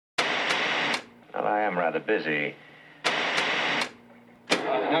I'm rather busy.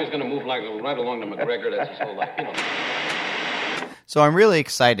 Now he's going to move like right along to McGregor. That's his whole life, you know. So I'm really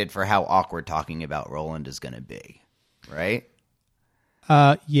excited for how awkward talking about Roland is going to be, right?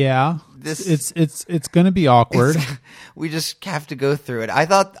 Yeah. It's going to be awkward. We just have to go through it.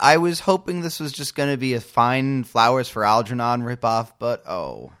 I was hoping this was just going to be a fine Flowers for Algernon ripoff, but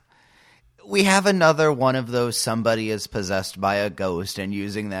we have another one of those somebody is possessed by a ghost and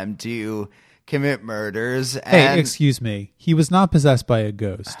using them to commit murders. Hey, excuse me. He was not possessed by a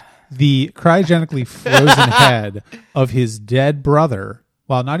ghost. The cryogenically frozen head of his dead brother,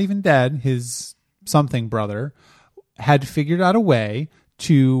 well, not even dead, his something brother, had figured out a way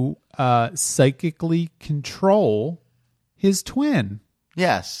to psychically control his twin.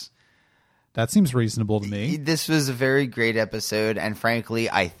 Yes. That seems reasonable to me. This was a very great episode, and frankly,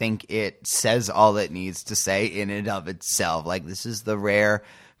 I think it says all it needs to say in and of itself. Like, this is the rare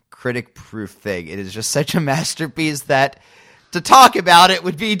critic-proof thing. It is just such a masterpiece that to talk about it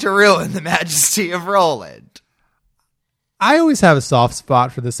would be to ruin the majesty of Roland. I always have a soft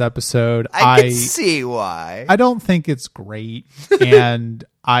spot for this episode. I can see why. I don't think it's great, and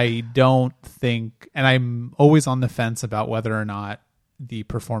I don't think, and I'm always on the fence about whether or not the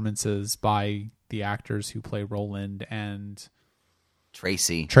performances by the actors who play Roland and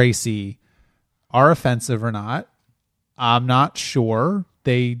Tracy are offensive or not. I'm not sure.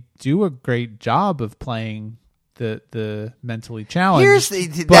 They do a great job of playing the mentally challenged.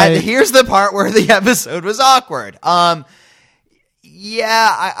 Here's the part where the episode was awkward. Yeah,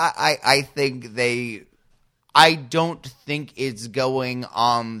 I think I don't think it's going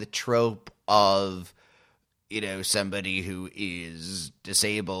on the trope of, somebody who is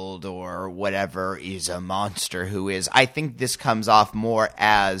disabled or whatever is a monster who is. I think this comes off more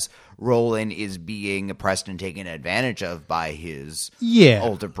as Roland is being oppressed and taken advantage of by his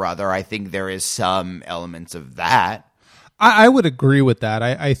older brother. I think there is some elements of that. I would agree with that.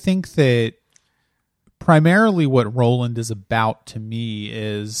 I think that primarily what Roland is about to me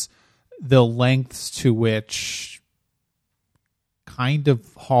is the lengths to which kind of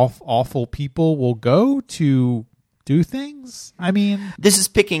awful people will go to do things. I mean, this is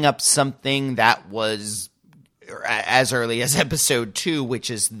picking up something that was as early as episode 2, which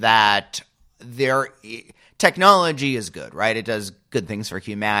is that technology is good, right? It does good things for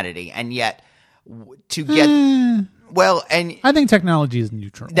humanity, and yet to get and I think technology is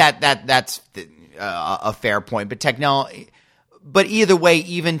neutral. That's a fair point, but either way,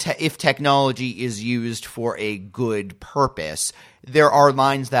 even if technology is used for a good purpose, there are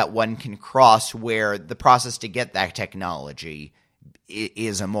lines that one can cross where the process to get that technology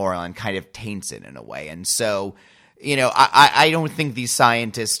is immoral and kind of taints it in a way. And so, I don't think these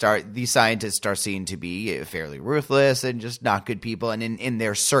scientists are seen to be fairly ruthless and just not good people. And in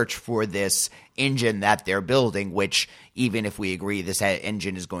their search for this engine that they're building, which even if we agree this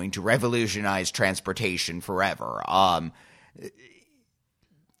engine is going to revolutionize transportation forever,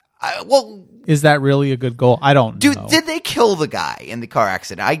 is that really a good goal? I don't know. Did they kill the guy in the car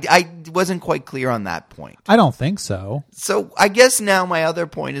accident? I wasn't quite clear on that point. I don't think so. So I guess now my other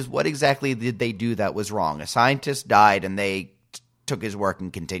point is, what exactly did they do that was wrong? A scientist died and they took his work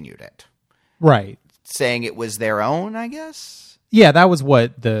and continued it. Right. Saying it was their own, I guess? Yeah, that was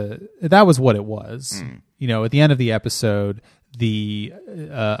what it was. At the end of the episode, the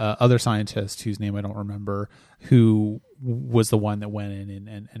other scientist, whose name I don't remember, who was the one that went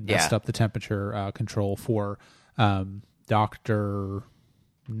in and messed up the temperature control for Dr.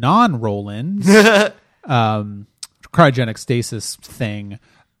 Non-Roland's cryogenic stasis thing,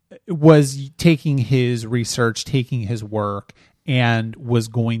 was taking his research, taking his work, and was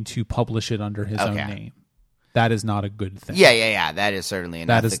going to publish it under his own name. That is not a good thing. Yeah. That is certainly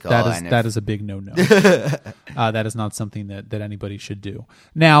unethical. That is a big no-no. That is not something that anybody should do.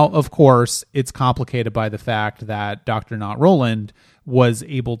 Now, of course, it's complicated by the fact that Dr. Not Roland was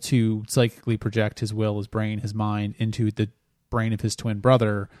able to psychically project his will, his brain, his mind into the brain of his twin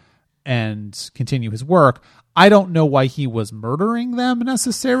brother and continue his work. I don't know why he was murdering them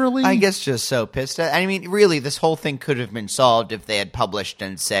necessarily. I guess just so pissed at. I mean, really, this whole thing could have been solved if they had published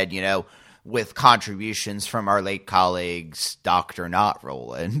and said, with contributions from our late colleagues, Dr. Not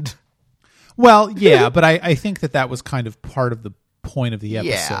Roland. Well, yeah, but I think that was kind of part of the point of the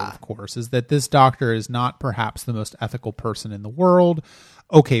episode, of course, is that this doctor is not perhaps the most ethical person in the world.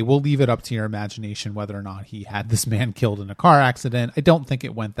 Okay, we'll leave it up to your imagination whether or not he had this man killed in a car accident. I don't think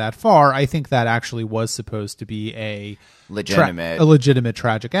it went that far. I think that actually was supposed to be a legitimate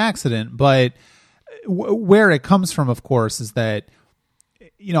tragic accident. But where it comes from, of course, is that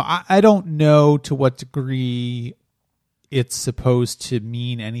I don't know to what degree it's supposed to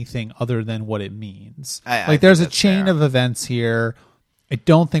mean anything other than what it means. I there's a think that's chain fair. of events here. I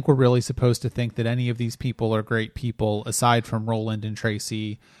don't think we're really supposed to think that any of these people are great people aside from Roland and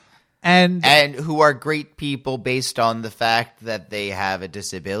Tracy. And who are great people based on the fact that they have a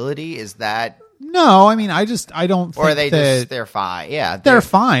disability? Is that, no, I mean, I don't think or are they that just they're fine? Yeah, they're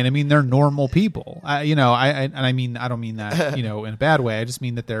fine. I mean, they're normal people. I don't mean that, in a bad way. I just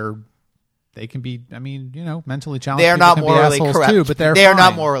mean that they can be, mentally challenged. they're people not can be morally assholes corrupt too, but they're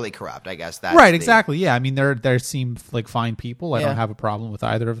not fine. morally corrupt. I guess that's Right, exactly. Yeah, I mean, they seem like fine people. I Yeah. don't have a problem with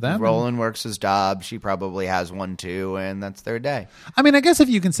either of them. Roland works his job. She probably has one too, and that's their day. I mean, I guess if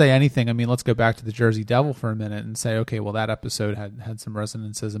you can say anything, I mean, let's go back to the Jersey Devil for a minute and say, okay, well, that episode had some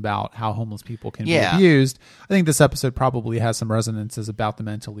resonances about how homeless people can Yeah. be abused. I think this episode probably has some resonances about the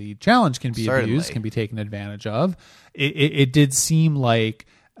mentally challenged can be Certainly. abused, can be taken advantage of. It did seem like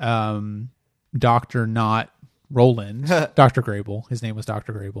Dr. Not Roland, Dr. Grable, his name was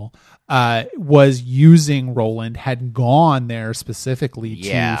Dr. Grable, was using Roland, had gone there specifically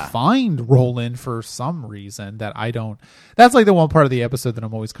Yeah. to find Roland for some reason that I don't. That's like the one part of the episode that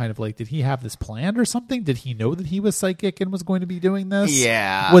I'm always kind of like, did he have this planned or something? Did he know that he was psychic and was going to be doing this?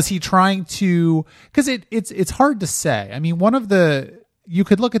 Yeah. Was he trying to? Because it's hard to say. I mean, you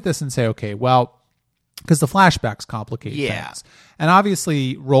could look at this and say, okay, well, because the flashbacks complicate Yeah. things. And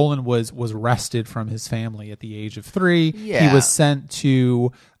obviously, Roland was wrested from his family at the age of 3. Yeah. He was sent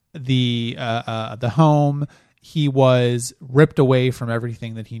to the home. He was ripped away from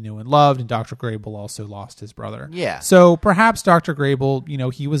everything that he knew and loved, and Dr. Grable also lost his brother. Yeah. So perhaps Dr.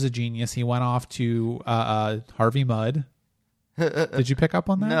 Grable, he was a genius. He went off to Harvey Mudd. Did you pick up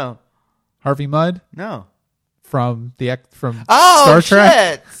on that? No, Harvey Mudd no. from Oh, Star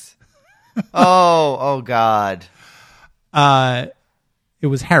Trek. shit. oh God. It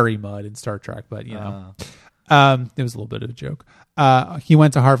was Harry Mudd in Star Trek, but it was a little bit of a joke. He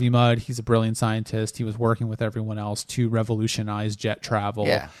went to Harvey Mudd. He's a brilliant scientist. He was working with everyone else to revolutionize jet travel.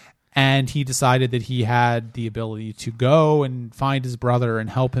 Yeah. And he decided that he had the ability to go and find his brother and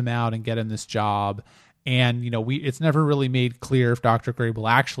help him out and get him this job. And, it's never really made clear if Dr. Grable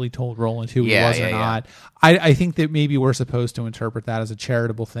actually told Roland who he was or not. I think that maybe we're supposed to interpret that as a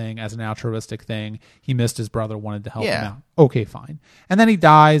charitable thing, as an altruistic thing. He missed his brother, wanted to help him out. Okay, fine. And then he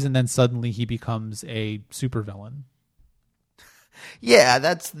dies, and then suddenly he becomes a supervillain. Yeah,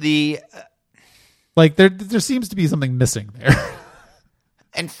 that's the. Like, there seems to be something missing there.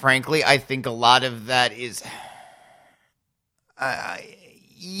 And frankly, I think a lot of that is.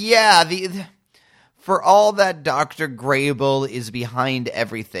 For all that Dr. Grable is behind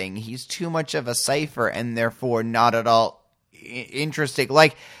everything, he's too much of a cipher and therefore not at all interesting.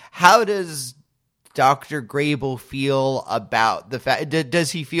 Like, how does Dr. Grable feel about the fact?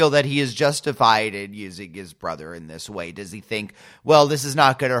 Does he feel that he is justified in using his brother in this way? Does he think, well, this is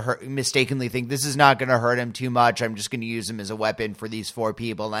not going to hurt? Mistakenly think this is not going to hurt him too much. I'm just going to use him as a weapon for these 4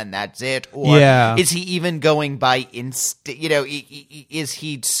 people, and that's it. Or is he even going by instinct? Is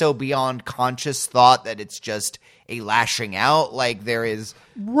he so beyond conscious thought that it's just a lashing out? Like there is.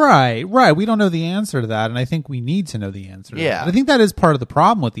 Right. We don't know the answer to that, and I think we need to know the answer to that. I think that is part of the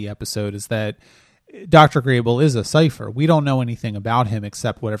problem with the episode is that Dr. Grable is a cipher. We don't know anything about him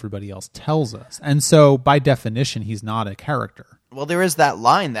except what everybody else tells us. And so, by definition, he's not a character. Well, there is that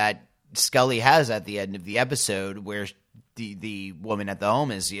line that Scully has at the end of the episode where the woman at the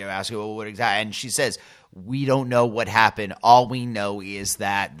home is asking, well, what exactly? And she says, we don't know what happened. All we know is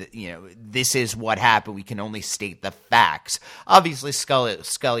that, this is what happened. We can only state the facts. Obviously,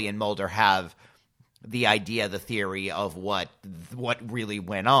 Scully and Mulder have the idea, the theory of what really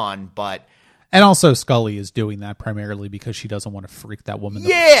went on, but... And also, Scully is doing that primarily because she doesn't want to freak that woman.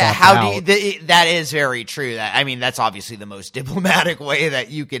 That is very true. That's obviously the most diplomatic way that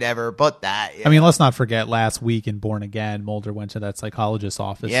you could ever put that. I mean, let's not forget last week in Born Again, Mulder went to that psychologist's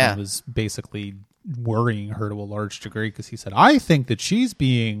office and was basically worrying her to a large degree because he said, I think that she's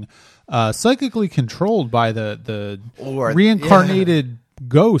being psychically controlled by the reincarnated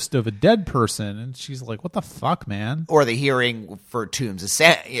ghost of a dead person. And she's like, what the fuck, man? Or the hearing for Toombs'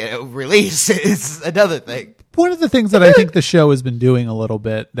 release is another thing. One of the things that I think the show has been doing a little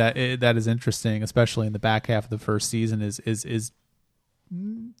bit that is interesting, especially in the back half of the first season, is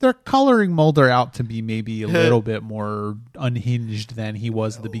they're coloring Mulder out to be maybe a little bit more unhinged than he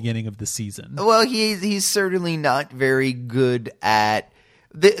was at the beginning of the season. Well, he's certainly not very good at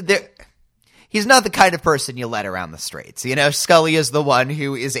he's not the kind of person you let around the streets. You know, Scully is the one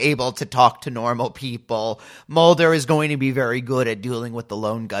who is able to talk to normal people. Mulder is going to be very good at dealing with the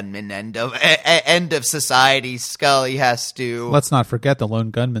lone gunman end of society. Scully has to... Let's not forget the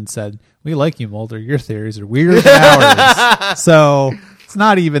lone gunman said, "We like you, Mulder. Your theories are weirder than ours." So it's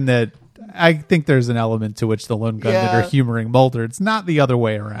not even that. I think there's an element to which the lone gunmen are humoring Mulder. It's not the other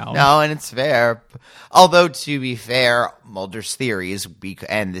way around. No, and it's fair. Although, to be fair, Mulder's theories,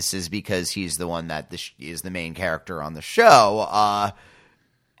 and this is because he's the one that is the main character on the show,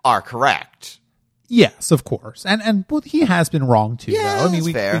 are correct. Yes, of course. And well, he has been wrong, too, Yeah, though. I mean,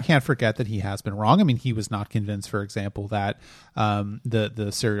 we fair. can't forget that he has been wrong. I mean, he was not convinced, for example, that the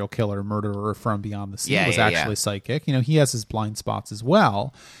serial killer murderer from Beyond the Sea was actually psychic. You know, he has his blind spots as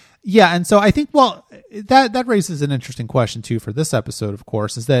well. Yeah, and so I think, well, that raises an interesting question, too, for this episode, of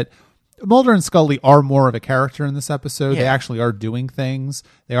course, is that Mulder and Scully are more of a character in this episode. Yeah. They actually are doing things.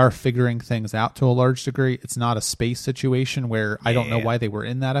 They are figuring things out to a large degree. It's not a space situation where I don't know why they were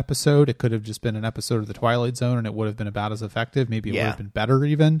in that episode. It could have just been an episode of The Twilight Zone, and it would have been about as effective. Maybe it would have been better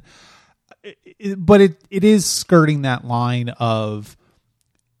even. But it is skirting that line of,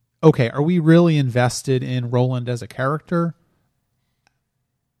 okay, are we really invested in Roland as a character?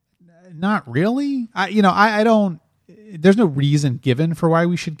 Not really. I don't. There's no reason given for why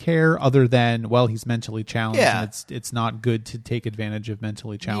we should care other than, well, he's mentally challenged. Yeah. And it's not good to take advantage of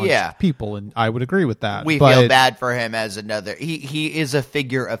mentally challenged people, and I would agree with that. We feel bad for him as another. He is a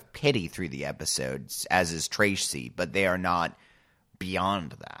figure of pity through the episodes, as is Tracy, but they are not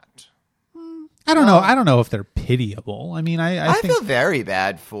beyond that. I don't know. I don't know if they're pitiable. I mean, I think, feel very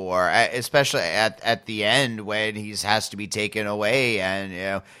bad for, especially at the end when he has to be taken away, and you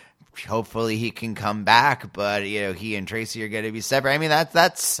know, hopefully he can come back, but you know, he and Tracy are going to be separate. I mean,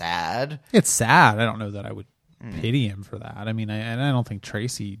 that's sad. It's sad. I don't know that I would pity him for that. I mean, I don't think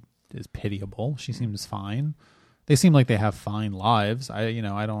Tracy is pitiable. She seems fine. They seem like they have fine lives. I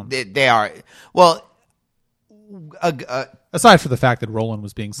don't. They are well. Aside from the fact that Roland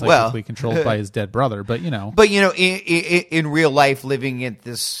was being psychically controlled by his dead brother, but you know. But you know, in real life, living at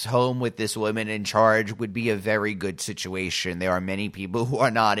this home with this woman in charge would be a very good situation. There are many people who are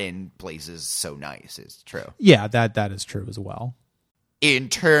not in places so nice. It's true. Yeah, that is true as well. In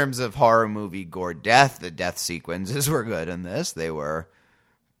terms of horror movie gore death, the death sequences were good in this. They were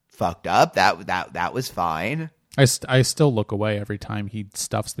fucked up. That was fine. I still look away every time he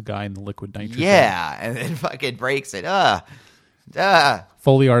stuffs the guy in the liquid nitrogen. Yeah, and then fucking breaks it.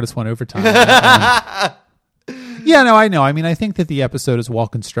 Foley artist went overtime. Yeah, no, I know. I mean, I think that the episode is well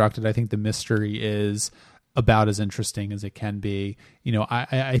constructed. I think the mystery is about as interesting as it can be. You know,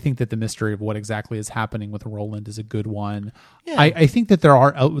 I think that the mystery of what exactly is happening with Roland is a good one. Yeah. I think that there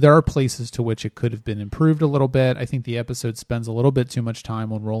are places to which it could have been improved a little bit. I think the episode spends a little bit too much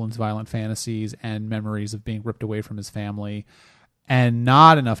time on Roland's violent fantasies and memories of being ripped away from his family, and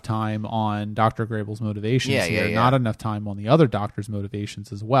not enough time on Dr. Grable's motivations here. Not enough time on the other doctor's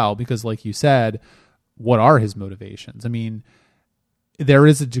motivations as well, because like you said, what are his motivations? I mean, there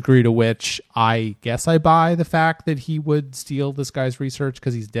is a degree to which I guess I buy the fact that he would steal this guy's research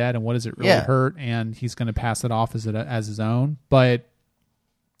because he's dead, and what does it really hurt, and he's going to pass it off as his own. But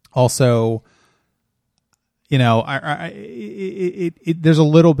also, you know, there's a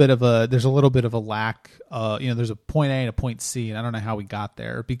little bit of a lack. You know, there's a point A and a point C, and I don't know how we got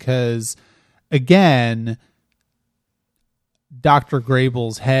there, because again, Dr.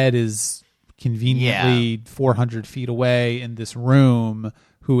 Grable's head is conveniently 400 feet away in this room,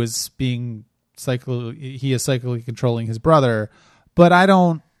 who is being psychically controlling his brother, but I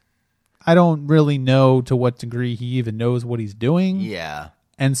don't really know to what degree he even knows what he's doing. Yeah.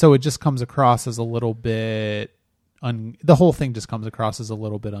 And so it just comes across as a little bit the whole thing just comes across as a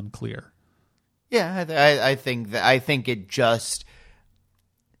little bit unclear. Yeah, I think it just,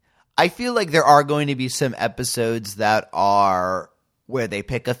 I feel like there are going to be some episodes that are where they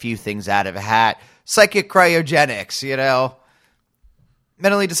pick a few things out of a hat. Psychic cryogenics, you know,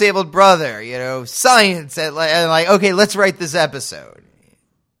 mentally disabled brother, you know, science, and like, okay, let's write this episode.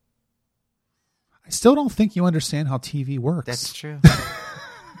 I still don't think you understand how TV works. That's true.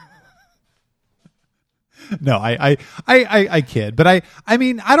 No, I kid, but I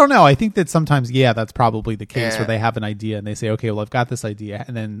mean, I don't know. I think that sometimes, that's probably the case where they have an idea and they say, okay, well, I've got this idea,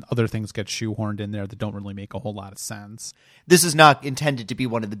 and then other things get shoehorned in there that don't really make a whole lot of sense. This is not intended to be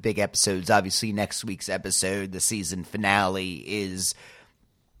one of the big episodes. Obviously, next week's episode, the season finale, is,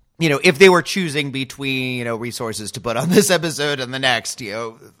 you know, if they were choosing between, you know, resources to put on this episode and the next, you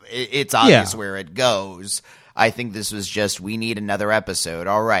know, it's obvious where it goes. I think this was just, we need another episode.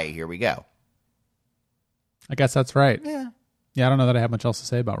 All right, here we go. I guess that's right. Yeah, I don't know that I have much else to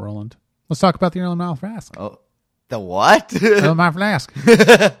say about Roland. Let's talk about the Erlenmeyer flask. Oh, the what? Erlenmeyer flask.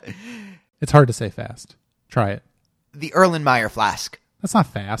 It's hard to say fast. Try it. The Erlenmeyer flask. That's not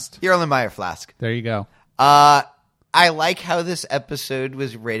fast. The Erlenmeyer flask. There you go. I like how this episode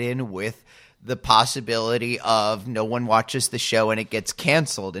was written with the possibility of no one watches the show and it gets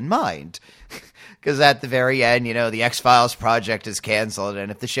canceled in mind. Because at the very end, the X-Files project is canceled.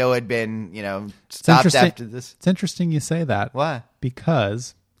 And if the show had been, stopped after this. It's interesting you say that. Why?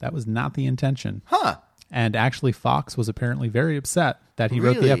 Because that was not the intention. Huh. And actually, Fox was apparently very upset that he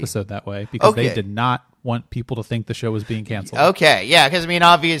wrote the Really? episode that way because Okay. they did not want people to think the show was being canceled. Okay, yeah, because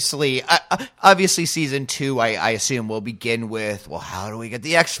obviously, season 2, I assume will begin with, well, how do we get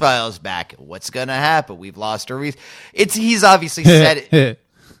the X-Files back? What's gonna happen? We've lost our reason. He's obviously said it.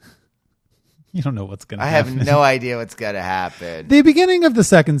 You don't know what's going to I happen. have no idea what's gonna happen. The beginning of the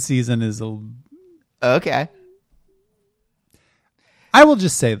second season is Okay, I will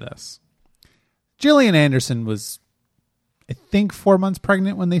just say this. Gillian Anderson was, I think, 4 months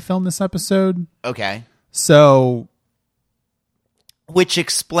pregnant when they filmed this episode. okay, So, which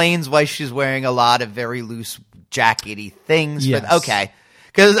explains why she's wearing a lot of very loose jackety things. Yes. Okay,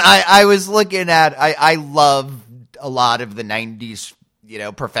 because I was looking at I love a lot of the 90s.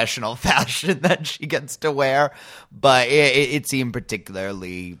 Professional fashion that she gets to wear, but it seemed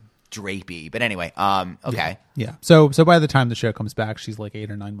particularly drapey. But anyway, okay. yeah. So by the time the show comes back, she's like 8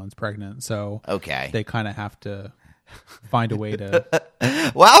 or 9 months pregnant. So Okay. they kind of have to find a way to.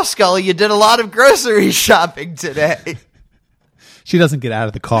 Wow, Scully, you did a lot of grocery shopping today. She doesn't get out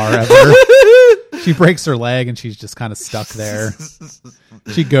of the car ever. She breaks her leg and she's just kind of stuck there.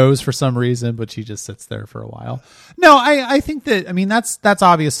 She goes for some reason, but she just sits there for a while. No, I think that, that's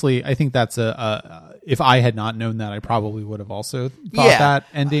obviously, I think that's if I had not known that, I probably would have also thought that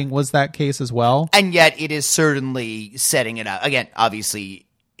ending was that case as well. And yet it is certainly setting it up. Again, obviously,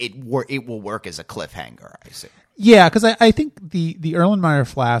 it will work as a cliffhanger, I see. Yeah, because I think the Erlenmeyer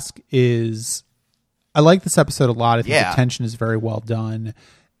flask is, I like this episode a lot. I think the tension is very well done.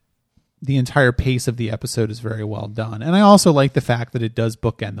 The entire pace of the episode is very well done. And I also like the fact that it does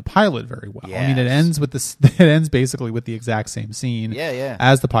bookend the pilot very well. Yes. I mean, it ends with this, it ends basically with the exact same scene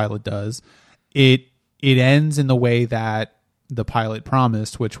as the pilot does. It ends in the way that the pilot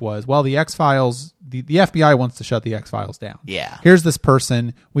promised, which was, well, the X-Files, the FBI wants to shut the X-Files down. Yeah. Here's this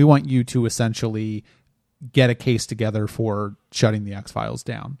person. We want you to essentially get a case together for shutting the X-Files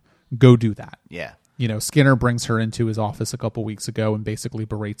down. Go do that. Yeah. Skinner brings her into his office a couple weeks ago and basically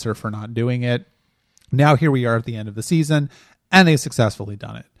berates her for not doing it. Now here we are at the end of the season, and they've successfully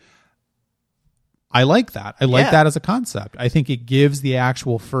done it. I like that. I like that as a concept. I think it gives the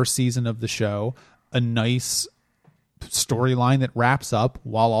actual first season of the show a nice storyline that wraps up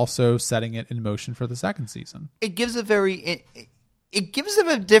while also setting it in motion for the second season. It gives it gives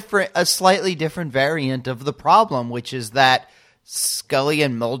them a slightly different variant of the problem, which is that Scully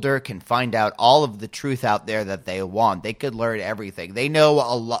and Mulder can find out all of the truth out there that they want. They could learn everything. They know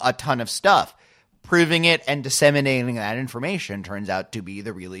a ton of stuff. Proving it and disseminating that information turns out to be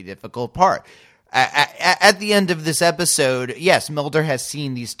the really difficult part. At the end of this episode, yes, Mulder has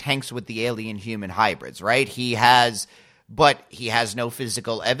seen these tanks with the alien-human hybrids, right? But he has no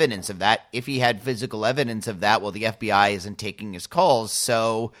physical evidence of that. If he had physical evidence of that, well, the FBI isn't taking his calls,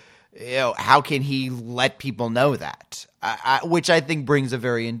 so how can he let people know that? Which I think brings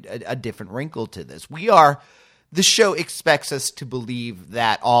a different wrinkle to this. The show expects us to believe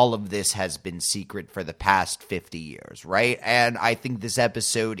that all of this has been secret for the past 50 years, right? And I think this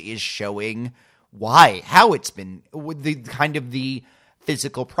episode is showing how it's been, the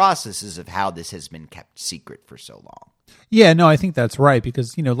physical processes of how this has been kept secret for so long. Yeah, no, I think that's right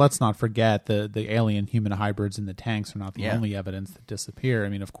because, let's not forget the alien human hybrids in the tanks are not the only evidence that disappear. I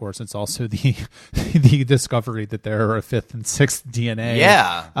mean, of course, it's also the discovery that there are a 5th and 6th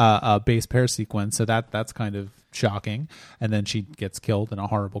DNA base pair sequence. So that's kind of shocking. And then she gets killed in a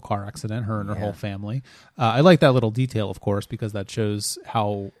horrible car accident, her and her whole family. I like that little detail, of course, because that shows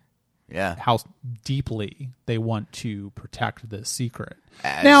how deeply they want to protect this secret.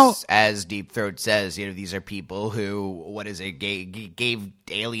 As Deep Throat says, these are people who, gave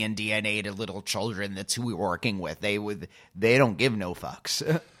alien DNA to little children. That's who we're working with. They don't give no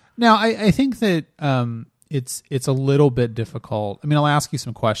fucks. Now, I think that it's a little bit difficult. I mean, I'll ask you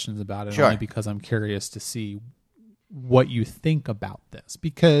some questions about it only because I'm curious to see what you think about this,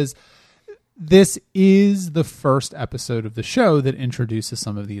 because this is the first episode of the show that introduces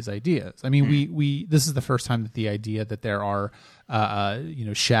some of these ideas. I mean, we this is the first time that the idea that there are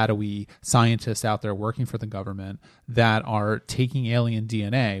shadowy scientists out there working for the government that are taking alien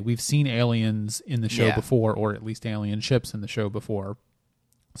DNA. We've seen aliens in the show before, or at least alien ships in the show before.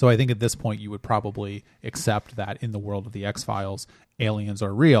 So I think at this point you would probably accept that in the world of the X-Files, aliens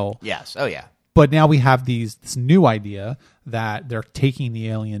are real. Yes. Oh, yeah. But now we have this new idea that they're taking the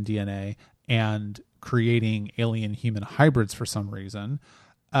alien DNA and creating alien-human hybrids for some reason.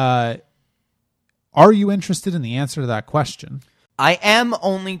 Are you interested in the answer to that question? I am,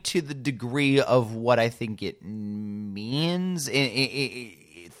 only to the degree of what I think it means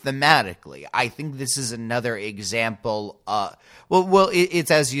thematically. I think this is another example.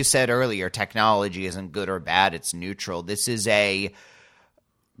 It's as you said earlier, technology isn't good or bad; it's neutral. This is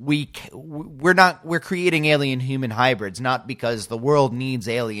we're creating alien human hybrids not because the world needs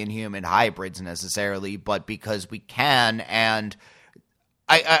alien human hybrids necessarily, but because we can. And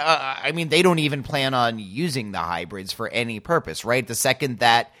I mean, they don't even plan on using the hybrids for any purpose, right? The second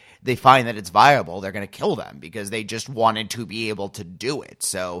that they find that it's viable, they're going to kill them because they just wanted to be able to do it.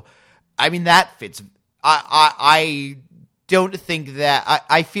 So, I mean, that fits. I don't think that.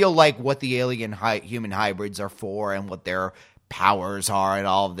 I feel like what the alien human hybrids are for and what their powers are and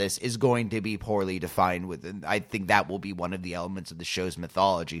all of this is going to be poorly defined within. I think that will be one of the elements of the show's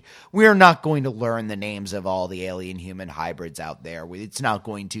mythology. We're not going to learn the names of all the alien human hybrids out there. It's not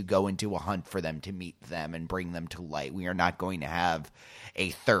going to go into a hunt for them to meet them and bring them to light. We are not going to have a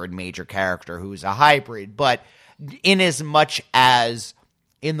third major character who's a hybrid. But in as much as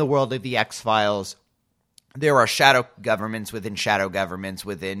in the world of the X-Files, there are shadow governments within,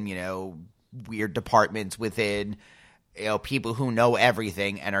 weird departments within, people who know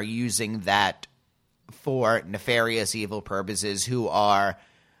everything and are using that for nefarious, evil purposes, who are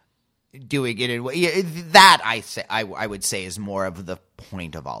doing it in that I would say is more of the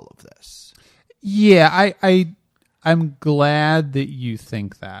point of all of this. Yeah, I'm glad that you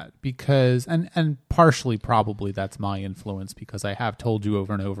think that, because and partially probably that's my influence, because I have told you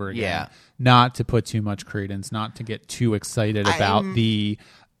over and over again not to put too much credence, not to get too excited about the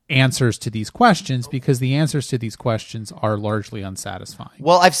answers to these questions, because the answers to these questions are largely unsatisfying.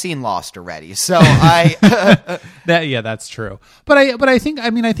 Well, I've seen Lost already, so I that's true. But I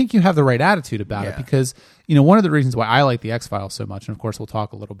think you have the right attitude about it, because one of the reasons why I like the X-Files so much, and of course we'll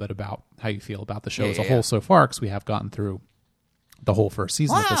talk a little bit about how you feel about the show as a whole so far, because we have gotten through the whole first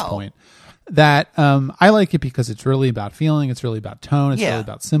season at this point, that I like it because it's really about feeling, it's really about tone, it's really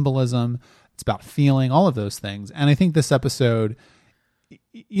about symbolism, it's about feeling, all of those things. And I think this episode,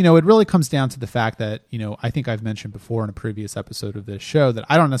 it really comes down to the fact that, I think I've mentioned before in a previous episode of this show that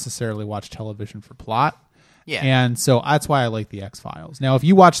I don't necessarily watch television for plot. Yeah. And so that's why I like the X-Files. Now, if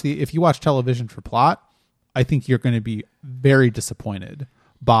you watch television for plot, I think you're going to be very disappointed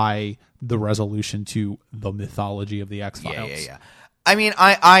by the resolution to the mythology of the X-Files. Yeah. I mean,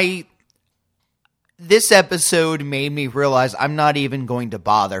 this episode made me realize I'm not even going to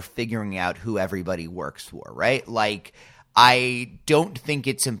bother figuring out who everybody works for, right? Like, I don't think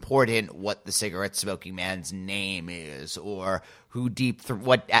it's important what the cigarette smoking man's name is, or who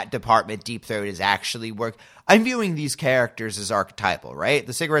what department Deep Throat is actually work. I'm viewing these characters as archetypal, right?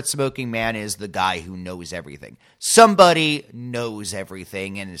 The cigarette smoking man is the guy who knows everything. Somebody knows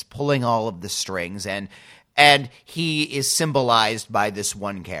everything and is pulling all of the strings, and he is symbolized by this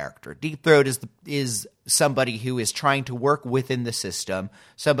one character. Deep Throat is somebody who is trying to work within the system,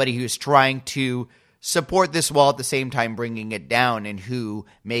 somebody who is trying to support this wall at the same time bringing it down, and who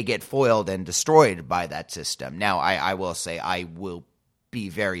may get foiled and destroyed by that system. Now, I will say I will be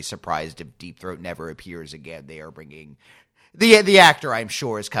very surprised if Deep Throat never appears again. They are bringing the actor, I'm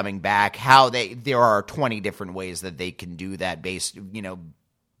sure, is coming back. There are 20 different ways that they can do that based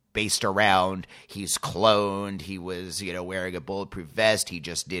around he's cloned, he was, wearing a bulletproof vest, it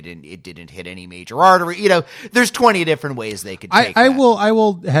didn't hit any major artery. There's 20 different ways they could take I will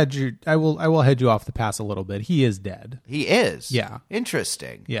head you off the pass a little bit. He is dead. He is? Yeah.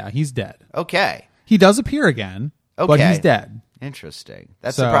 Interesting. Yeah, he's dead. Okay. He does appear again, but he's dead. Interesting.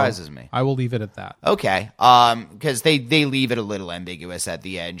 That surprises me. I will leave it at that. Okay. Because they leave it a little ambiguous at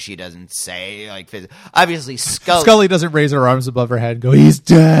the end. She doesn't say, obviously Scully doesn't raise her arms above her head and go, he's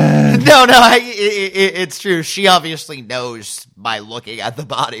dead. No, it's true. She obviously knows by looking at the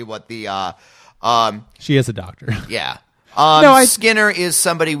body what the, she is a doctor. Yeah. Skinner is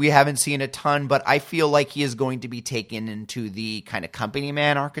somebody we haven't seen a ton, but I feel like he is going to be taken into the kind of company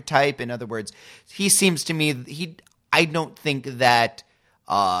man archetype. In other words, he seems to me, I don't think that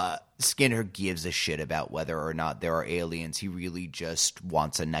Skinner gives a shit about whether or not there are aliens. He really just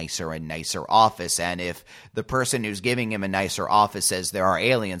wants a nicer and nicer office. And if the person who's giving him a nicer office says there are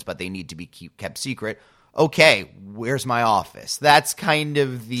aliens, but they need to be kept secret, okay, where's my office? That's kind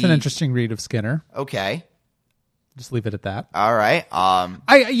of It's an interesting read of Skinner. Okay. Just leave it at that. All right.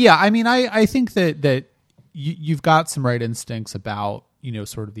 I think that you've got some right instincts about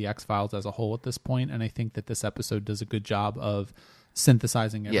sort of the X-Files as a whole at this point. And I think that this episode does a good job of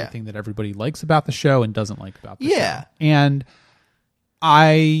synthesizing everything that everybody likes about the show and doesn't like about the show. And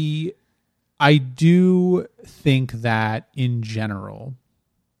I do think that in general,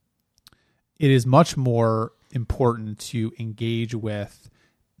 it is much more important to engage with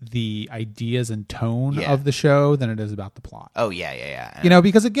the ideas and tone of the show than it is about the plot. Oh, yeah.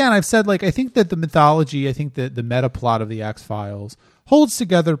 Because again, I've said, like, I think that the mythology, I think that the meta plot of the X-Files holds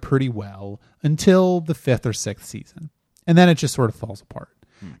together pretty well until the 5th or 6th season. And then it just sort of falls apart.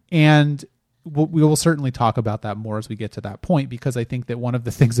 And we will certainly talk about that more as we get to that point, because I think that one of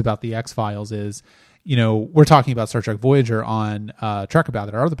the things about the X-Files is, we're talking about Star Trek Voyager on Trek About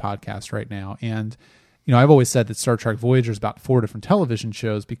It, our other podcast right now. And, I've always said that Star Trek Voyager is about 4 different television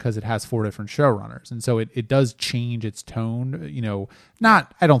shows because it has 4 different showrunners. And so it does change its tone,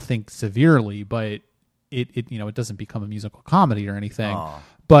 not, I don't think severely, but it doesn't become a musical comedy or anything. Aww.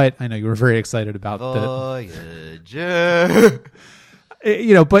 But I know you were very excited about Voyager.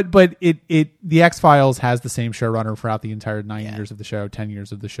 But the X-Files has the same showrunner throughout the entire 9 years of the show, 10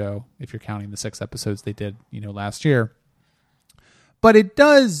 years of the show, if you're counting the 6 episodes they did, last year. But it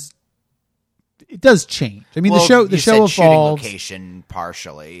does change. I mean, the show evolves. Location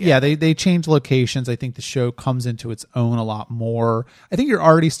partially. Yeah, they change locations. I think the show comes into its own a lot more. I think you're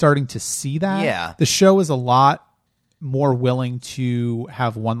already starting to see that. Yeah. The show is a lot more willing to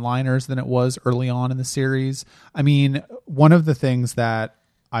have one-liners than it was early on in the series. I mean, one of the things that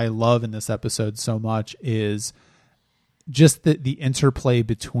I love in this episode so much is just the interplay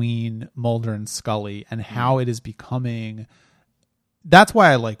between Mulder and Scully and how it is becoming. That's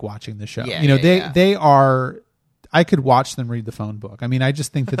why I like watching the show. They are. I could watch them read the phone book. I mean, I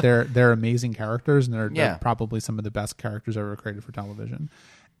just think that they're amazing characters, and they're probably some of the best characters ever created for television.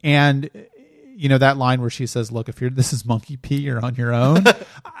 And that line where she says, "Look, if this is Monkey P, you're on your own."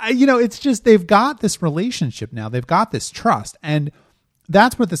 It's just they've got this relationship now. They've got this trust, and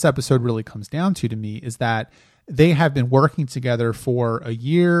that's what this episode really comes down to me, is that they have been working together for a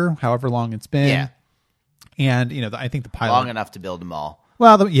year, however long it's been. Yeah. And, I think the pilot... Long enough to build them all.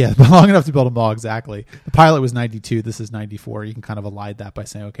 Well, long enough to build them all, exactly. The pilot was 92. This is 94. You can kind of elide that by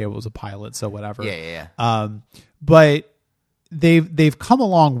saying, okay, well, it was a pilot, so whatever. Yeah. But they've come a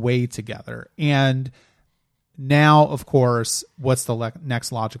long way together. And now, of course, what's the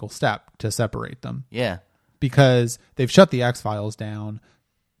next logical step to separate them? Yeah. Because they've shut the X-Files down.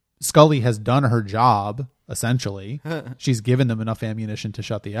 Scully has done her job, essentially. She's given them enough ammunition to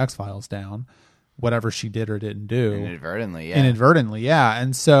shut the X-Files down. Whatever she did or didn't do. Inadvertently, yeah.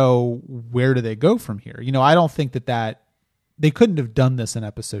 And so where do they go from here? I don't think that they couldn't have done this in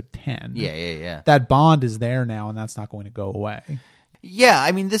episode 10. Yeah. That bond is there now, and that's not going to go away. Yeah,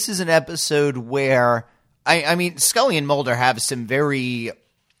 I mean, this is an episode where, I mean, Scully and Mulder have some very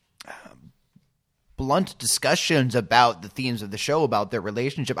blunt discussions about the themes of the show, about their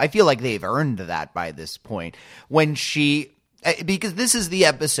relationship. I feel like they've earned that by this point. Because this is the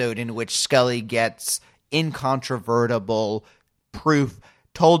episode in which Scully gets incontrovertible proof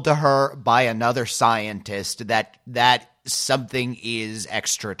told to her by another scientist that something is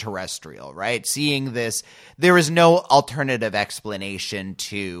extraterrestrial, right? Seeing this, there is no alternative explanation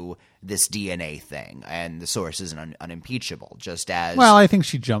to this DNA thing, and the source is unimpeachable, just as... Well, I think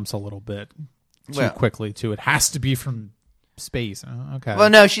she jumps a little bit too quickly to it has to be from space. Okay. Well,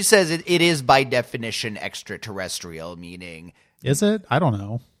 no, she says it is by definition extraterrestrial, meaning... Is it? I don't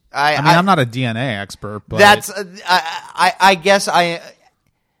know. I'm not a DNA expert, but... That's... I guess there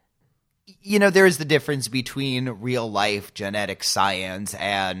is the difference between real-life genetic science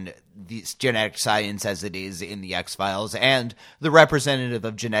and the genetic science as it is in the X-Files, and the representative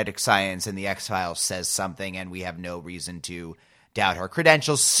of genetic science in the X-Files says something, and we have no reason to doubt her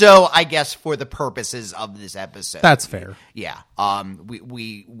credentials. So I guess for the purposes of this episode, that's fair. Yeah.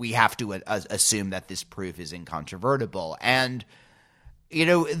 We have to assume that this proof is incontrovertible, and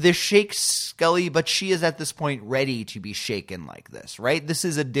this shakes Scully, but she is at this point ready to be shaken like this, right? This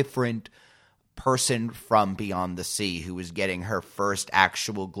is a different person from beyond the sea who is getting her first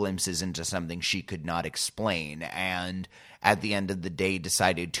actual glimpses into something she could not explain, and at the end of the day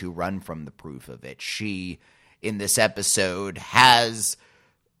decided to run from the proof of it. She, in this episode, has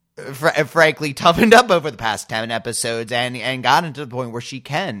frankly toughened up over the past 10 episodes and gotten to the point where she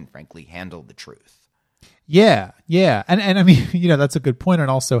can, frankly, handle the truth. Yeah. And I mean, that's a good point.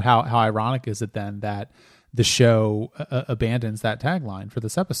 And also how ironic is it then that the show abandons that tagline for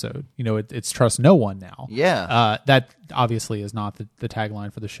this episode? It's trust no one now. Yeah. That obviously is not the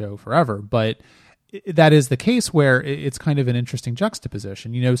tagline for the show forever, but that is the case where it's kind of an interesting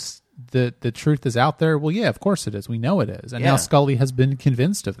juxtaposition. You know, the truth is out there. Well, yeah, of course it is. We know it is. And now Scully has been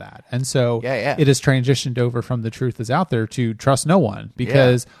convinced of that. And so it has transitioned over from the truth is out there to trust no one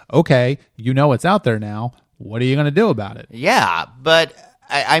because, okay, you know it's out there now. What are you going to do about it? Yeah, but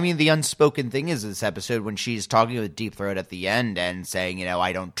I mean, the unspoken thing is this episode when she's talking with Deep Throat at the end and saying, you know,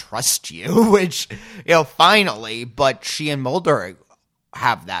 I don't trust you, which, you know, finally, but she and Mulder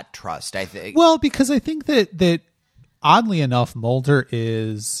have that trust, I think. Well, because I think that oddly enough, Mulder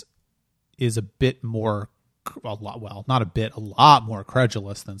is a bit more, a lot more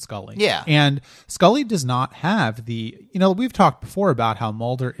credulous than Scully. Yeah. And Scully does not have we've talked before about how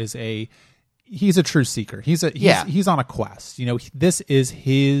Mulder is he's a true seeker. He's on a quest. You know, this is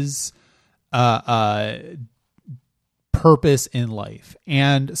his purpose in life.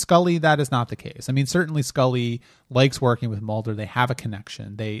 And Scully, that is not the case. I mean, certainly Scully likes working with Mulder. They have a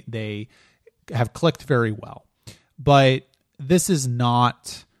connection. They have clicked very well. But this is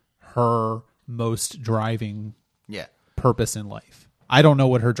not her most driving purpose in life. I don't know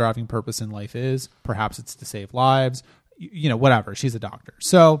what her driving purpose in life is. Perhaps it's to save lives. You know, whatever. She's a doctor.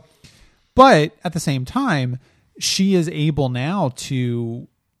 So, but at the same time, she is able now to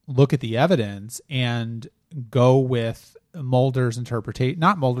look at the evidence and go with Mulder's interpretation,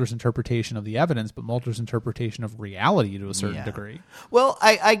 not Mulder's interpretation of the evidence, but Mulder's interpretation of reality to a certain degree. Well,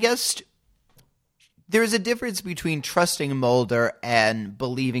 I guess there's a difference between trusting Mulder and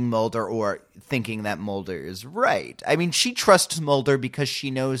believing Mulder or thinking that Mulder is right. I mean, she trusts Mulder because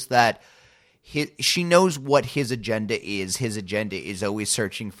she knows that she knows what his agenda is. His agenda is always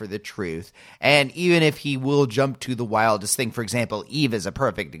searching for the truth. And even if he will jump to the wildest thing, for example, Eve is a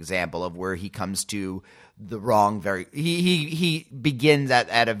perfect example of where he comes to the wrong he begins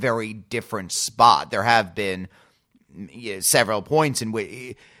at a very different spot. There have been several points in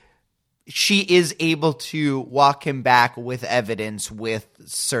which she is able to walk him back with evidence, with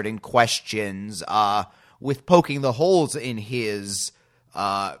certain questions, with poking the holes in his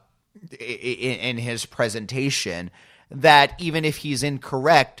in his presentation, that even if he's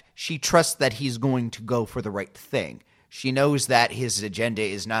incorrect, she trusts that he's going to go for the right thing. She knows that his agenda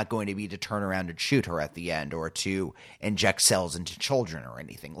is not going to be to turn around and shoot her at the end or to inject cells into children or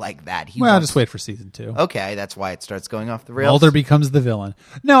anything like that. Just wait for season 2. Okay, that's why it starts going off the rails. Mulder becomes the villain.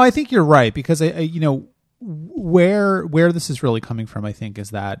 No, I think you're right, because where this is really coming from, I think,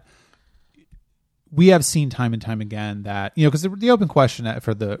 is that we have seen time and time again that, because the open question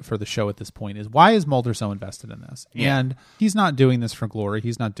for the show at this point is, why is Mulder so invested in this? Yeah. And he's not doing this for glory.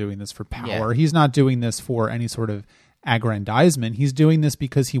 He's not doing this for power. Yeah. He's not doing this for any sort of aggrandizement. He's doing this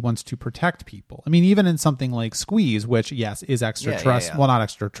because he wants to protect people. I mean, even in something like Squeeze, which is extraterrestrial, well, not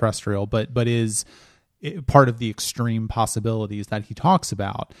extraterrestrial, but is part of the extreme possibilities that he talks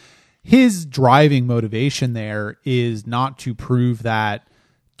about. His driving motivation there is not to prove that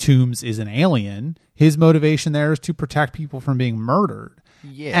Toombs is an alien. His motivation there is to protect people from being murdered.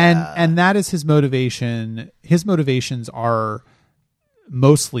 Yeah. And that is his motivation. His motivations are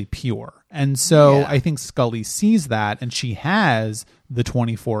mostly pure. And so I think Scully sees that, and she has the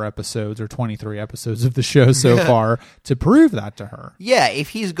 24 episodes or 23 episodes of the show so far to prove that to her. Yeah, if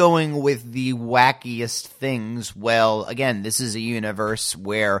he's going with the wackiest things, well, again, this is a universe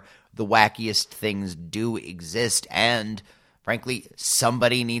where the wackiest things do exist, and frankly,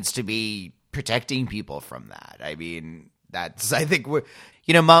 somebody needs to be protecting people from that. I mean, I think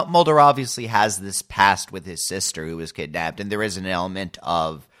Mulder obviously has this past with his sister who was kidnapped, and there is an element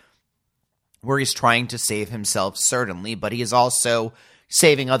of where he's trying to save himself, certainly, but he is also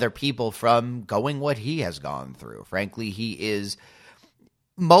saving other people from going what he has gone through. Frankly,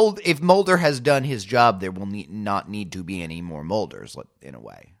 if Mulder has done his job, there will not need to be any more Mulders, in a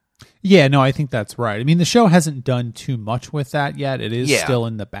way. Yeah, no, I think that's right. I mean, the show hasn't done too much with that yet. It is still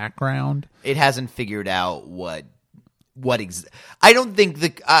in the background. It hasn't figured out I don't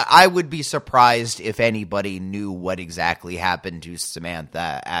think I would be surprised if anybody knew what exactly happened to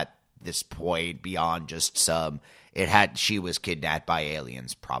Samantha at this point beyond just she was kidnapped by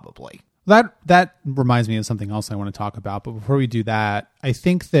aliens, probably. That reminds me of something else I want to talk about. But before we do that, I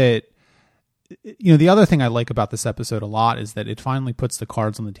think that the other thing I like about this episode a lot is that it finally puts the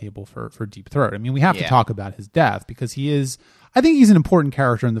cards on the table for Deep Throat. I mean, we have to talk about his death because I think he's an important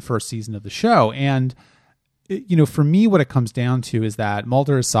character in the first season of the show. And, for me, what it comes down to is that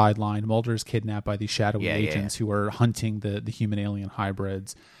Mulder is sidelined. Mulder is kidnapped by these shadowy agents who are hunting the human-alien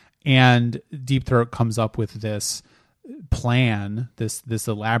hybrids. And Deep Throat comes up with this plan, this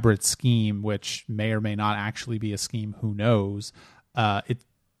elaborate scheme, which may or may not actually be a scheme. Who knows? It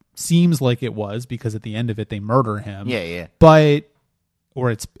seems like it was, because at the end of it, they murder him. Yeah. But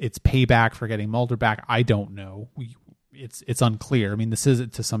or it's payback for getting Mulder back. I don't know. It's unclear. I mean, this is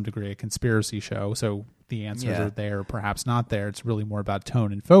to some degree a conspiracy show, so the answers are there, perhaps not there. It's really more about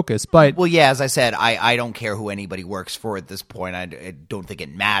tone and focus. But well, yeah, as I said, I don't care who anybody works for at this point. I don't think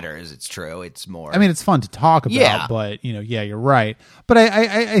it matters. It's true. It's more. I mean, it's fun to talk about, but you're right. But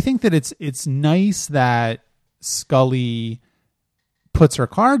I think that it's nice that Scully puts her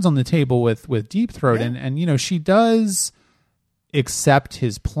cards on the table with Deep Throat, and she does accept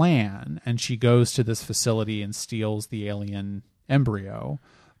his plan, and she goes to this facility and steals the alien embryo.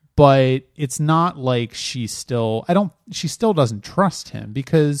 But it's not like she still doesn't trust him,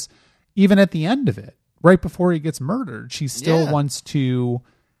 because even at the end of it, right before he gets murdered, she still wants to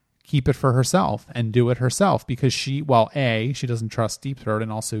keep it for herself and do it herself, because A, she doesn't trust Deep Throat,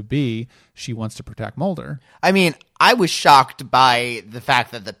 and also B, she wants to protect Mulder. I mean, I was shocked by the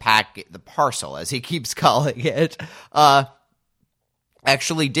fact that the parcel, as he keeps calling it,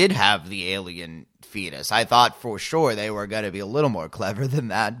 actually did have the alien fetus. I thought for sure they were going to be a little more clever than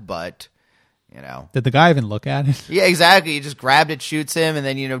that, but Did the guy even look at it? Yeah, exactly. He just grabbed it, shoots him, and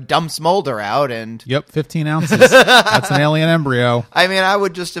then dumps Mulder out. And 15 ounces. That's an alien embryo. I mean, I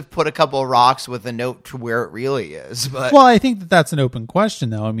would just have put a couple of rocks with a note to where it really is. But well, I think that's an open question,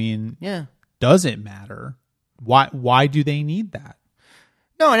 though. I mean, does it matter? Why do they need that?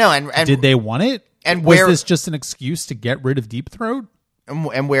 No, and did they want it? And was this just an excuse to get rid of Deep Throat?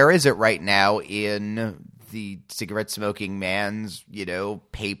 And where is it right now in the cigarette smoking man's,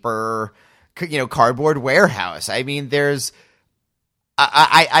 paper, cardboard warehouse? I mean,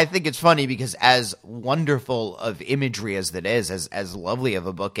 I think it's funny because as wonderful of imagery as that is, as lovely of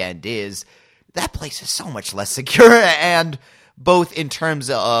a bookend is, that place is so much less secure, and both in terms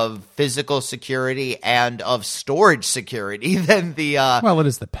of physical security and of storage security than the well, it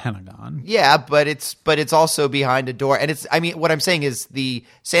is the Pentagon. Yeah, but it's also behind a door, and what I'm saying is the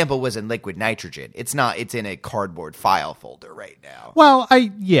sample was in liquid nitrogen. It's not. It's in a cardboard file folder right now. Well,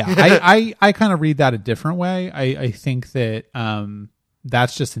 I kind of read that a different way. I think that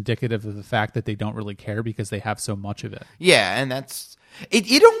that's just indicative of the fact that they don't really care because they have so much of it. Yeah, and that's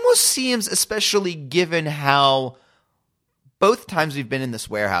it. It almost seems, especially given how both times we've been in this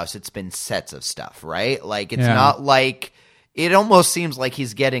warehouse, it's been sets of stuff, right? Like, it's not like, it almost seems like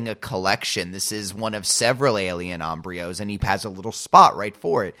he's getting a collection. This is one of several alien embryos, and he has a little spot right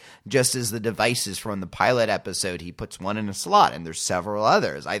for it. Just as the devices from the pilot episode, he puts one in a slot, and there's several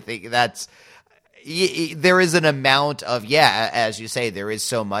others. I think there is an amount of, as you say, there is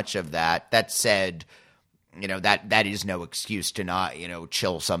so much of that. That said, that is no excuse to not,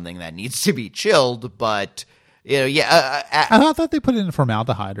 chill something that needs to be chilled, but I thought they put it in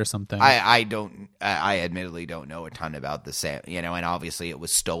formaldehyde or something. I admittedly don't know a ton about the same, and obviously it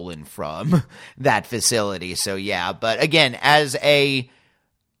was stolen from that facility. So but again, as a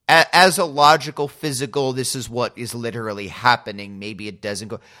logical physical, this is what is literally happening. Maybe it doesn't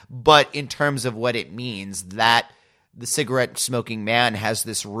go, but in terms of what it means, that the cigarette smoking man has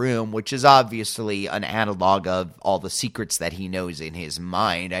this room, which is obviously an analog of all the secrets that he knows in his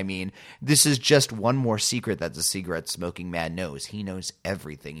mind. I mean, this is just one more secret that the cigarette smoking man knows. He knows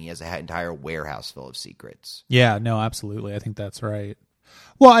everything. He has an entire warehouse full of secrets. Yeah, no, absolutely. I think that's right.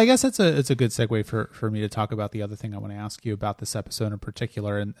 Well, I guess it's a good segue for me to talk about the other thing I want to ask you about this episode in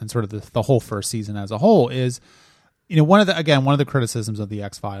particular, and sort of the whole first season as a whole is, one of the criticisms of the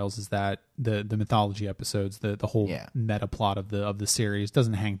X-Files is that the mythology episodes, the whole meta plot of the series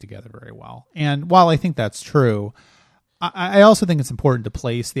doesn't hang together very well. And while I think that's true, I also think it's important to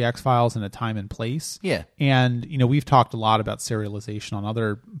place the X-Files in a time and place. Yeah. And, we've talked a lot about serialization on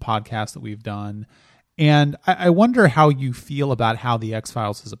other podcasts that we've done. And I wonder how you feel about how the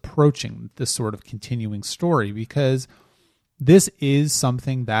X-Files is approaching this sort of continuing story, because this is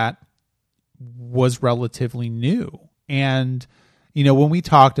something that was relatively new. And, when we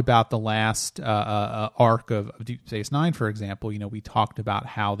talked about the last arc of Deep Space Nine, for example, we talked about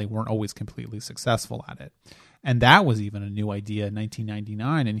how they weren't always completely successful at it. And that was even a new idea in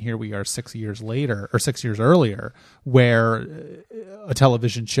 1999. And here we are 6 years earlier, where a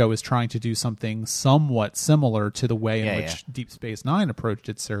television show is trying to do something somewhat similar to the way in which Deep Space Nine approached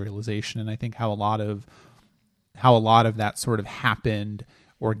its serialization. And I think how a lot of that sort of happened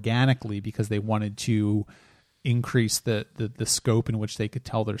organically because they wanted to increase the scope in which they could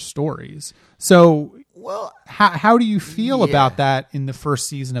tell their stories. So, how do you feel about that in the first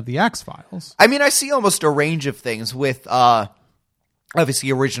season of the X-Files? I mean, I see almost a range of things with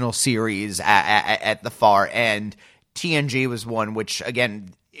obviously original series at the far end. TNG was one which,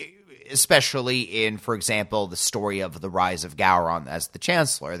 again, especially in, for example, the story of the rise of Gowron as the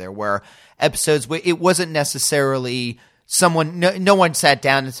Chancellor, there were episodes where it wasn't necessarily no one sat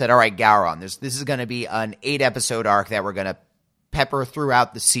down and said, all right, Gowron, this is going to be an 8-episode arc that we're going to pepper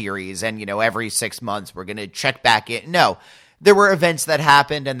throughout the series. And, every 6 months we're going to check back in. No, there were events that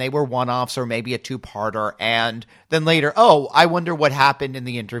happened and they were one-offs or maybe a 2-parter. And then later, I wonder what happened in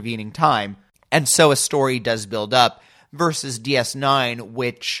the intervening time. And so a story does build up versus DS9,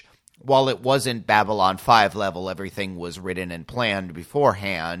 which, while it wasn't Babylon 5 level, everything was written and planned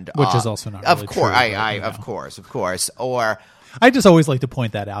beforehand. Which is also not really true. Of course. Or I just always like to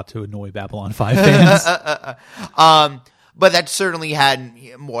point that out to annoy Babylon 5 fans. But that certainly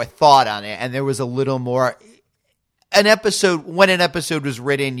had more thought on it, and there was a little more. When an episode was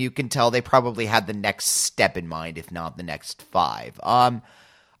written, you can tell they probably had the next step in mind, if not the next 5.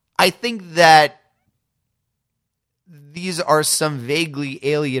 I think that these are some vaguely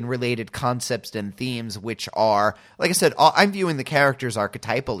alien-related concepts and themes, which are, like I said, I'm viewing the characters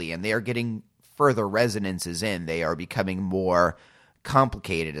archetypally, and they are getting further resonances in. They are becoming more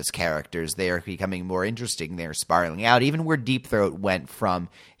complicated as characters. They are becoming more interesting. They're spiraling out. Even where Deep Throat went from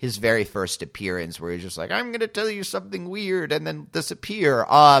his very first appearance, where he's just like, I'm going to tell you something weird and then disappear.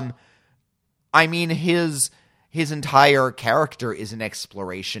 His entire character is an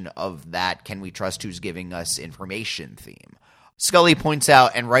exploration of that can we trust who's giving us information theme. Scully points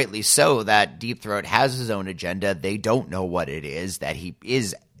out, and rightly so, that Deep Throat has his own agenda. They don't know what it is, that he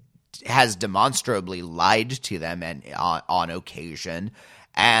has demonstrably lied to them and on occasion,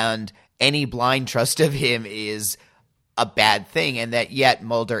 and any blind trust of him is a bad thing, and that yet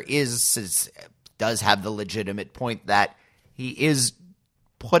Mulder does have the legitimate point that he is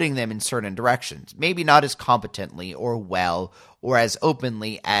putting them in certain directions, maybe not as competently or well or as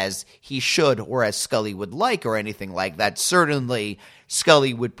openly as he should or as Scully would like or anything like that. Certainly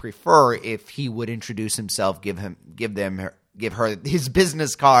Scully would prefer if he would introduce himself, give her his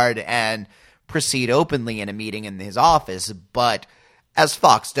business card and proceed openly in a meeting in his office. But as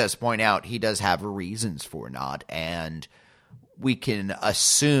Fox does point out, he does have reasons for not, and we can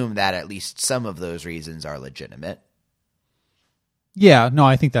assume that at least some of those reasons are legitimate. Yeah, no,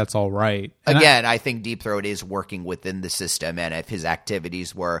 I think that's all right. And again, I think Deep Throat is working within the system, and if his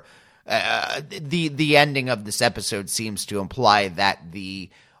activities were the ending of this episode seems to imply that the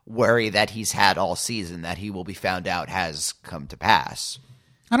worry that he's had all season that he will be found out has come to pass.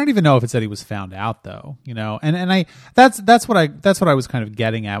 I don't even know if it said he was found out, though. And that's what I was kind of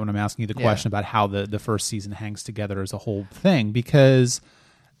getting at when I'm asking you the question about how the first season hangs together as a whole thing, because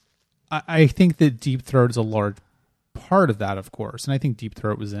I think that Deep Throat is a large part of that, of course. And I think Deep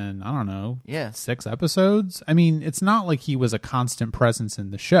Throat was in, 6 episodes. I mean, it's not like he was a constant presence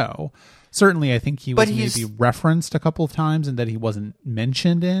in the show. Certainly, I think he was maybe referenced a couple of times and that he wasn't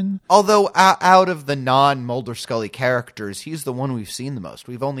mentioned in. Although, out of the non-Mulder Scully characters, he's the one we've seen the most.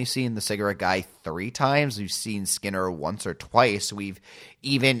 We've only seen the cigarette guy 3 times. We've seen Skinner once or twice.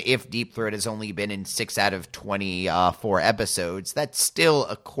 Even if Deep Throat has only been in 6 out of 24 episodes, that's still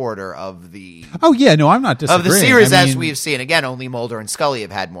a quarter of the... Oh, yeah, no, I'm not disagreeing. Of the series, as we've seen. Again, only Mulder and Scully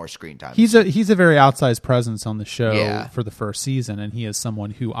have had more screen time. He's a very outsized presence on the show for the first season, and he is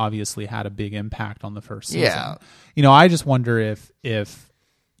someone who obviously had a big impact on the first season. Yeah. I just wonder if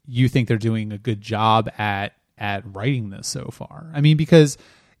you think they're doing a good job at writing this so far. I mean, because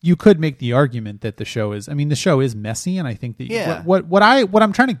you could make the argument that the show is messy, and I think that what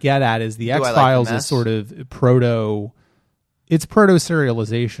I'm trying to get at is the X-Files is sort of proto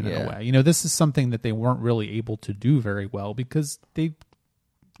serialization in a way. This is something that they weren't really able to do very well because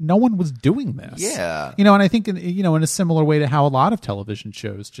no one was doing this. Yeah. And I think, in a similar way to how a lot of television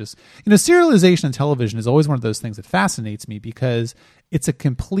shows just, serialization in television is always one of those things that fascinates me because it's a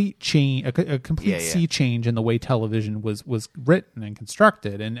complete change, a complete sea change in the way television was written and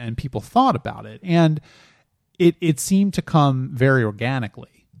constructed and people thought about it. And it seemed to come very organically.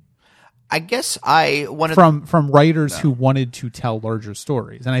 I guess from writers who wanted to tell larger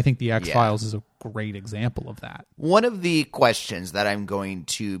stories. And I think the X-Files is a great example of that. One of the questions that I'm going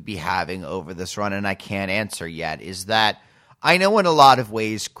to be having over this run, and I can't answer yet, is that I know in a lot of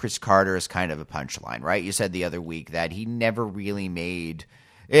ways Chris Carter is kind of a punchline, right? You said the other week that he never really made...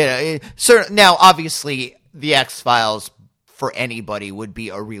 now, obviously, the X-Files for anybody would be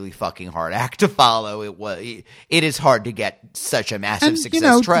a really fucking hard act to follow. It is hard to get such a massive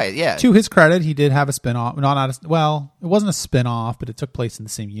success. To his credit, he did have a spinoff. It wasn't a spinoff, but it took place in the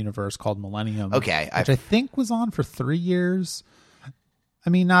same universe called Millennium. Okay, which I think was on for 3 years. I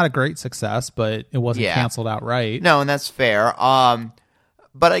mean, not a great success, but it wasn't canceled outright. No, and that's fair.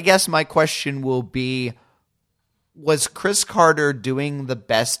 But I guess my question will be, was Chris Carter doing the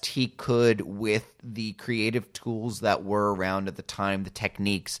best he could with the creative tools that were around at the time, the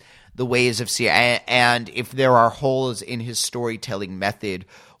techniques the ways of and if there are holes in his storytelling method,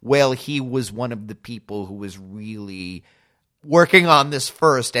 well, he was one of the people who was really working on this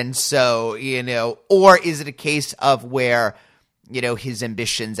first. And so, or is it a case of where, his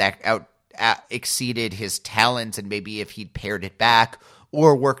ambitions exceeded his talents, and maybe if he'd pared it back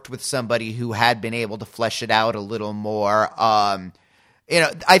or worked with somebody who had been able to flesh it out a little more,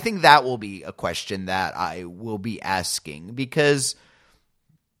 I think that will be a question that I will be asking, because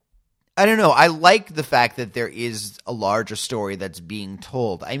I don't know. I like the fact that there is a larger story that's being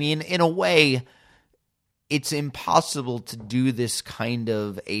told. I mean, in a way, it's impossible to do this kind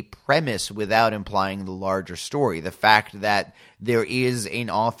of a premise without implying the larger story. The fact that there is an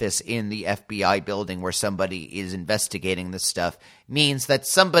office in the FBI building where somebody is investigating this stuff means that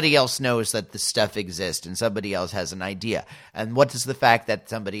somebody else knows that this stuff exists and somebody else has an idea. And what is the fact that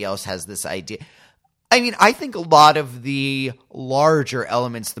somebody else has this idea? I mean, I think a lot of the larger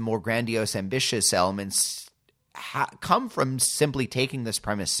elements, the more grandiose, ambitious elements, come from simply taking this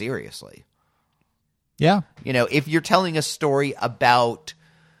premise seriously. Yeah. If you're telling a story about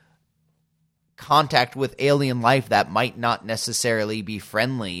contact with alien life that might not necessarily be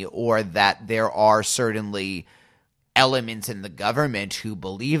friendly, or that there are certainly elements in the government who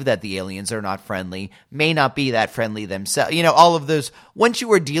believe that the aliens are not friendly, may not be that friendly themselves. All of those, once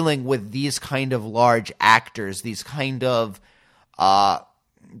you are dealing with these kind of large actors, these kind of,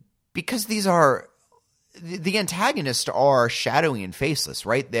 because these are, the antagonists are shadowy and faceless,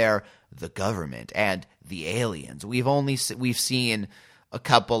 right? They're the government and the aliens. We've seen a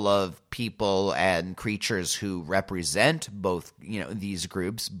couple of people and creatures who represent both, these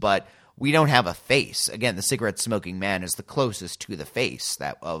groups, but we don't have a face. Again, the cigarette-smoking man is the closest to the face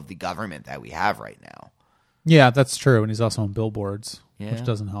of the government that we have right now. Yeah, that's true, and he's also on billboards, Yeah. which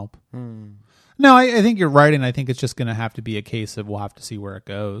doesn't help. No, I think you're right, and I think it's just going to have to be a case of we'll have to see where it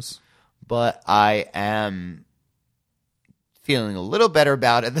goes. But I am feeling a little better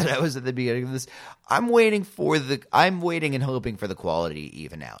about it than I was at the beginning of this. I'm waiting and hoping for the quality to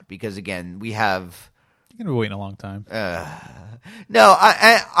even out, because again, we have. You're going to be waiting a long time. No,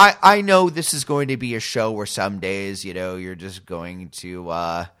 I know this is going to be a show where some days, you're just going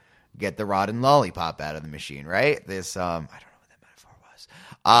to get the rotten lollipop out of the machine, right? This, I don't know what that metaphor was.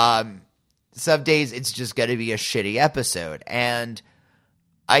 Some days it's just going to be a shitty episode, and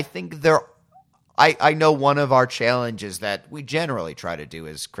I think I know one of our challenges that we generally try to do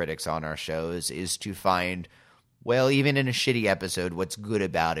as critics on our shows is to find, well, even in a shitty episode, what's good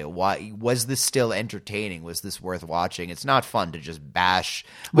about it? Why was this still entertaining? Was this worth watching? It's not fun to just bash.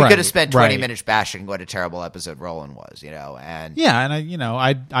 We could have spent 20 minutes bashing what a terrible episode Roland was, and yeah,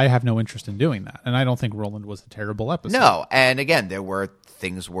 and I have no interest in doing that, and I don't think Roland was a terrible episode. No, and again, there were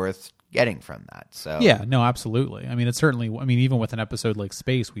things worth getting from that. So yeah, no, absolutely. I mean, it's certainly. I mean, even with an episode like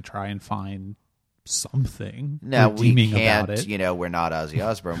Space, we try and find something redeeming about it. We're not Ozzy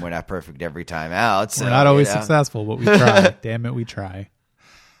Osbourne. We're not perfect every time out. So, we're not always successful, but we try. Damn it, we try.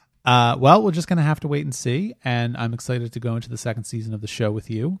 Well, we're just going to have to wait and see, and I'm excited to go into the second season of the show with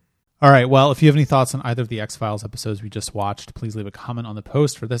you. All right, well, if you have any thoughts on either of the X-Files episodes we just watched, please leave a comment on the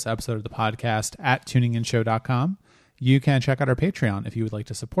post for this episode of the podcast at tuninginshow.com. You can check out our Patreon if you would like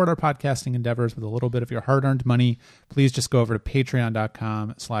to support our podcasting endeavors with a little bit of your hard-earned money. Please just go over to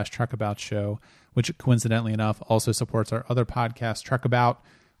patreon.com/truckaboutshow, which coincidentally enough also supports our other podcast, Truck About.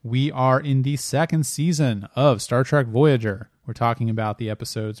 We are in the second season of Star Trek Voyager. We're talking about the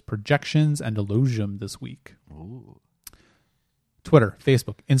episodes Projections and Illusium this week. Ooh. Twitter,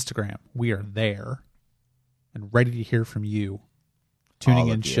 Facebook, Instagram, we are there and ready to hear from you. Tuning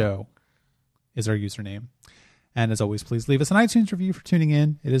in show is our username. And as always, please leave us an iTunes review for tuning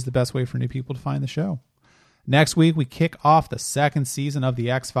in. It is the best way for new people to find the show. Next week, we kick off the second season of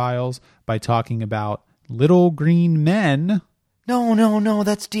The X-Files by talking about Little Green Men. No,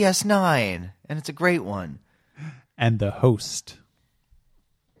 that's DS9, and it's a great one. And The Host.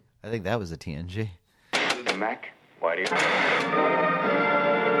 I think that was a TNG. Mac, why do you...